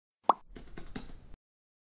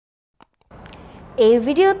এই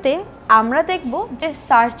ভিডিওতে আমরা দেখব যে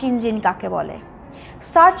সার্চ ইঞ্জিন কাকে বলে।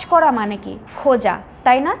 সার্চ করা মানে কি? খোঁজা,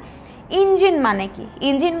 তাই না? ইঞ্জিন মানে কি?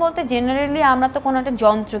 ইঞ্জিন বলতে জেনারেলি আমরা তো কোনো একটা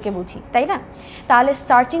যন্ত্রকে বুঝি, তাই না? তাহলে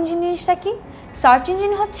সার্চ ইঞ্জিন জিনিসটা কি? সার্চ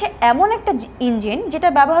ইঞ্জিন হচ্ছে এমন একটা ইঞ্জিন যেটা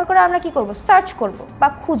ব্যবহার করে আমরা কি করব? সার্চ করব বা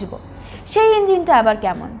খুঁজব। সেই ইঞ্জিনটা আবার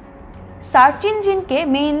কেমন? সার্চ ইঞ্জিনকে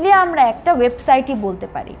মেইনলি আমরা একটা ওয়েবসাইটই বলতে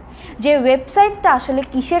পারি। যে ওয়েবসাইটটা আসলে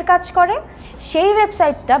কিসের কাজ করে? সেই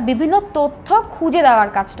ওয়েবসাইটটা বিভিন্ন তথ্য খুঁজে দেওয়ার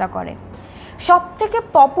কাজটা করে। সবথেকে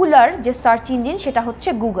পপুলার যে সার্চ ইঞ্জিন সেটা হচ্ছে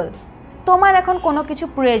গুগল। তোমার এখন কোনো কিছু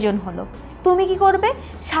প্রয়োজন হলো, তুমি কি করবে?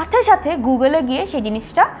 সাথে সাথে গুগলে গিয়ে সেই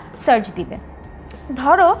জিনিসটা সার্চ দিবে।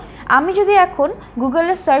 ধরো আমি যদি এখন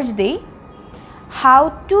গুগলে সার্চ দিই how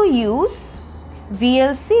to use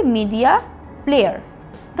VLC media player,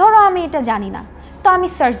 ধরো আমি এটা জানি না, তো আমি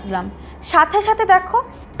সার্চ দিলাম, সাথে সাথে দেখো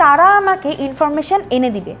তারা আমাকে ইনফরমেশান এনে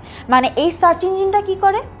দিবে। মানে এই সার্চ ইঞ্জিনটা কি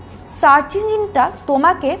করে? সার্চ ইঞ্জিনটা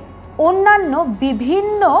তোমাকে অন্যান্য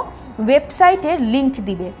বিভিন্ন ওয়েবসাইটের লিঙ্ক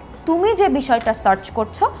দিবে তুমি যে বিষয়টা সার্চ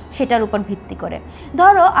করছো সেটার উপর ভিত্তি করে।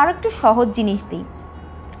 ধরো আর একটু সহজ জিনিস দিই,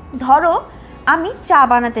 ধরো আমি চা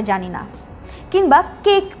বানাতে জানি না কিংবা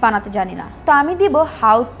কেক বানাতে জানি না, তো আমি দিব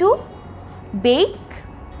how to back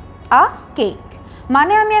a cake.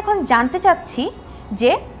 মানে আমি এখন জানতে চাচ্ছি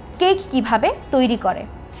যে কেক কিভাবে তৈরি করে,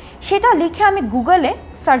 সেটা লিখে আমি গুগলে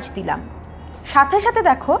সার্চ দিলাম। সাথে সাথে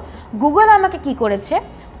দেখো গুগল আমাকে কি করেছে,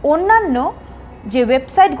 অন্যান্য যে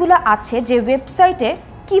ওয়েবসাইটগুলো আছে, যে ওয়েবসাইটে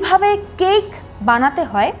কিভাবে কেক বানাতে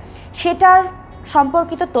হয় সেটার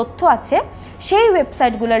সম্পর্কিত তথ্য আছে, সেই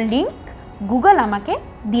ওয়েবসাইটগুলোর লিঙ্ক গুগল আমাকে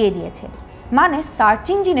দিয়ে দিয়েছে। মানে সার্চ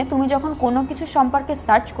ইঞ্জিনে তুমি যখন কোনো কিছু সম্পর্কে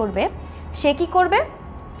সার্চ করবে, সে কী করবে?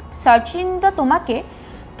 সার্চ ইঞ্জিনটা তোমাকে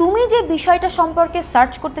তুমি যে বিষয়টা সম্পর্কে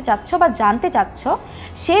সার্চ করতে চাচ্ছ বা জানতে চাচ্ছ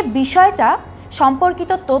সে বিষয়টা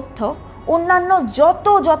সম্পর্কিত তথ্য অন্যান্য যত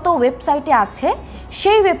ওয়েবসাইটে আছে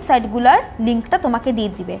সেই ওয়েবসাইটগুলোর লিঙ্কটা তোমাকে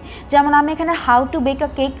দিয়ে দিবে। যেমন আমি এখানে how to back a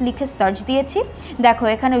cake লিখে সার্চ দিয়েছি, দেখো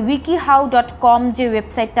এখানে wikihow.com যে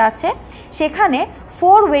ওয়েবসাইটটা আছে সেখানে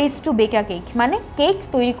 4 ways to bake a cake, মানে কেক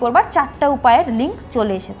তৈরি করবার 4টা উপায়ের লিঙ্ক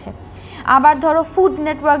চলে এসেছে। আবার ধরো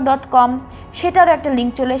foodnetwork.com, সেটারও একটা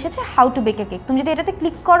লিঙ্ক চলে এসেছে how to back a cake. তুমি যদি এটাতে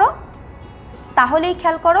ক্লিক করো তাহলেই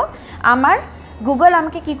খেয়াল করো আমার গুগল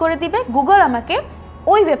আমাকে কি করে দিবে? গুগল আমাকে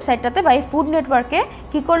ওই ওয়েবসাইটটাতে বা এই ফুড নেটওয়ার্কে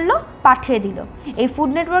কী করলো? পাঠিয়ে দিল। এই ফুড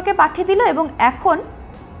নেটওয়ার্কে পাঠিয়ে দিল এবং এখন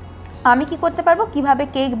আমি কি করতে পারবো? কিভাবে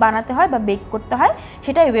কেক বানাতে হয় বা বেক করতে হয়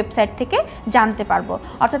সেটা এই ওয়েবসাইট থেকে জানতে পারবো।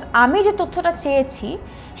 অর্থাৎ আমি যে তথ্যটা চেয়েছি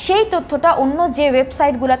সেই তথ্যটা অন্য যে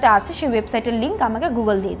ওয়েবসাইটগুলোতে আছে সেই ওয়েবসাইটের লিঙ্ক আমাকে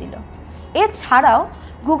গুগল দিয়ে দিল। এছাড়াও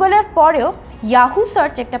গুগলের পরেও ইয়াহু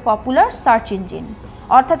সার্চ একটা পপুলার সার্চ ইঞ্জিন,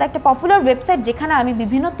 অর্থাৎ একটা পপুলার ওয়েবসাইট যেখানে আমি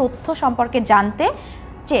বিভিন্ন তথ্য সম্পর্কে জানতে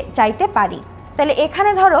চাইতে পারি। তাহলে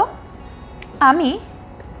এখানে ধরো আমি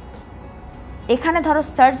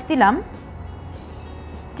সার্চ দিলাম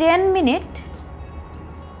 10 মিনিট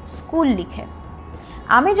স্কুল লিখে।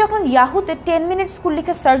 আমি যখন ইয়াহুতে 10 মিনিট স্কুল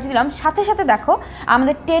লিখে সার্চ দিলাম, সাথে সাথে দেখো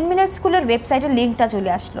আমাদের 10 মিনিট স্কুলের ওয়েবসাইটের লিঙ্কটা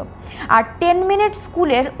চলে আসলো। আর 10 মিনিট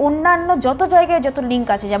স্কুলের অন্যান্য যত জায়গায় যত লিঙ্ক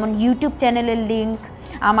আছে, যেমন ইউটিউব চ্যানেলের লিঙ্ক,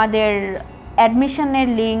 আমাদের অ্যাডমিশনের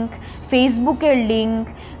লিঙ্ক, ফেসবুকের লিঙ্ক,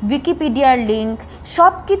 উইকিপিডিয়ার লিঙ্ক,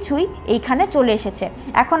 সব কিছুই এইখানে চলে এসেছে।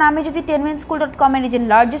 এখন আমি যদি 10minuteschool.com এর যে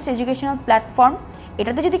লার্জেস্ট এডুকেশনাল প্ল্যাটফর্ম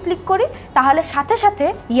এটাতে যদি ক্লিক করি তাহলে সাথে সাথে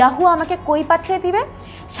ইয়াহু আমাকে কই পাঠিয়ে দিবে?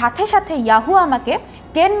 সাথে সাথে ইয়াহু আমাকে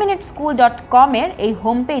 10minuteschool.com এর এই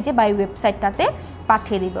হোম পেজে বা এই ওয়েবসাইটটাতে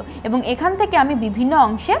পাঠিয়ে দিব এবং এখান থেকে আমি বিভিন্ন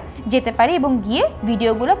অংশে যেতে পারি এবং গিয়ে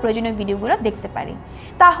ভিডিওগুলো, প্রয়োজনীয় ভিডিওগুলো দেখতে পারি।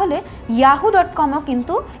 তাহলে yahoo.comও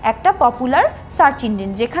কিন্তু একটা পপুলার সার্চ ইঞ্জিন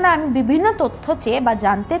যেখানে আমি বিভিন্ন তথ্য চেয়ে বা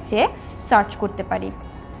জানতে চেয়ে সার্চ করতে পারি।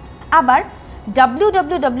 আবার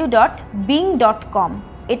www.bing.com,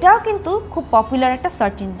 এটাও কিন্তু খুব পপুলার একটা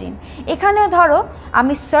সার্চ ইঞ্জিন। এখানে ধরো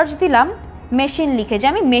আমি সার্চ দিলাম মেশিন লিখে, যে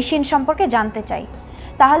আমি মেশিন সম্পর্কে জানতে চাই,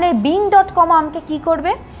 তাহলে bing.com আমাকে কি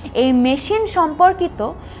করবে? এই মেশিন সম্পর্কিত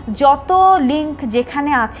যত লিঙ্ক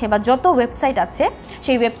যেখানে আছে বা যত ওয়েবসাইট আছে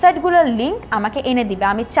সেই ওয়েবসাইটগুলোর লিঙ্ক আমাকে এনে দিবে।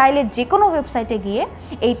 আমি চাইলে যে কোনো ওয়েবসাইটে গিয়ে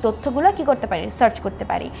এই তথ্যগুলো কি করতে পারি? সার্চ করতে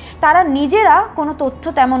পারি। তারা নিজেরা কোনো তথ্য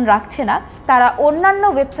তেমন রাখছে না, তারা অন্যান্য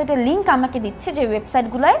ওয়েবসাইটের লিঙ্ক আমাকে দিচ্ছে যে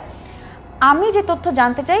ওয়েবসাইটগুলোয় আমি যে তথ্য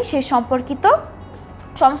জানতে চাই সে সম্পর্কিত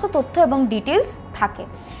সমস্ত তথ্য এবং ডিটেলস থাকে।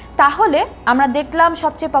 তাহলে আমরা দেখলাম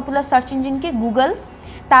সবচেয়ে পপুলার সার্চ ইঞ্জিন কি? গুগল।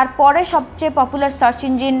 তারপরে সবচেয়ে পপুলার সার্চ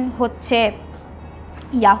ইঞ্জিন হচ্ছে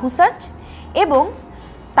ইয়াহু সার্চ এবং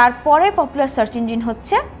তারপরে পপুলার সার্চ ইঞ্জিন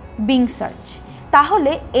হচ্ছে বিং সার্চ।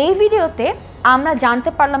 তাহলে এই ভিডিওতে আমরা জানতে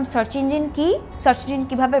পারলাম সার্চ ইঞ্জিন কি, সার্চ ইঞ্জিন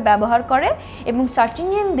কীভাবে ব্যবহার করে এবং সার্চ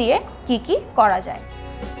ইঞ্জিন দিয়ে কি করা যায়।